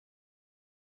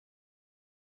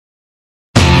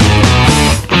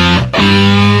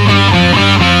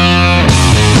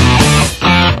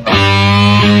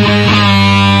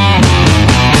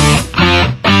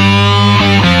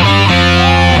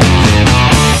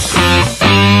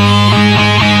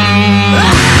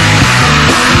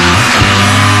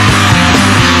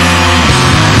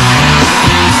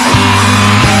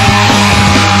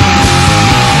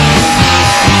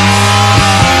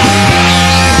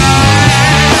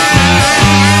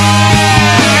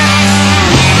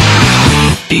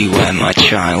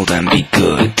child and be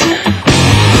good.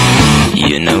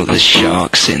 You know the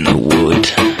sharks in the wood.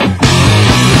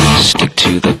 Stick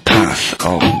to the path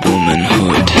of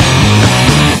womanhood.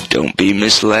 Don't be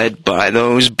misled by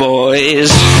those boys.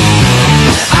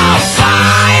 I'll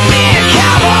find me a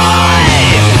cowboy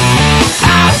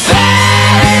out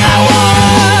there in the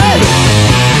wood.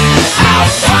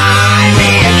 I'll find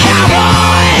me a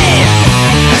cowboy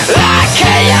like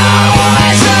a young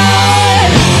wizard.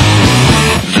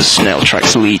 The snail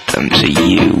tracks lead them to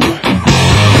you.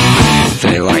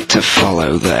 They like to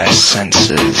follow their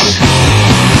senses,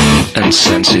 and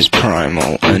senses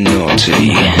primal and naughty.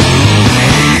 And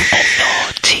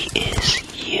naughty is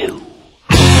you.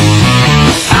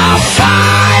 I'll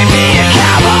find me a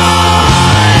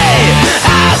cowboy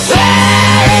out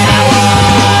there in the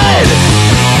wood.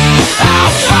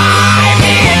 I'll find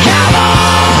me a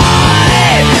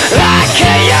cowboy like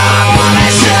a young woman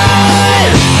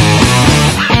should.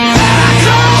 And I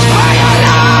close by your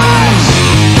lungs.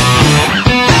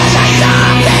 There's a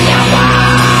lump in your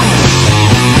lungs.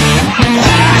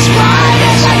 There's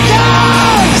spiders and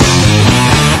dogs.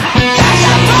 There's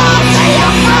a bomb to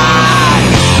your front.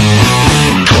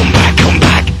 Come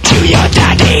back to your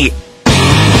daddy.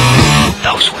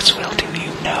 Those words will do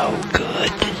you no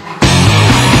good.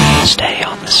 Stay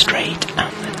on the straight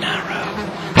and the narrow.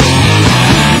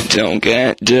 Don't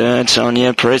get dirt on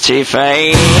your pretty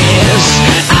face.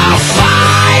 I'll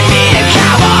find me a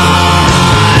cowboy.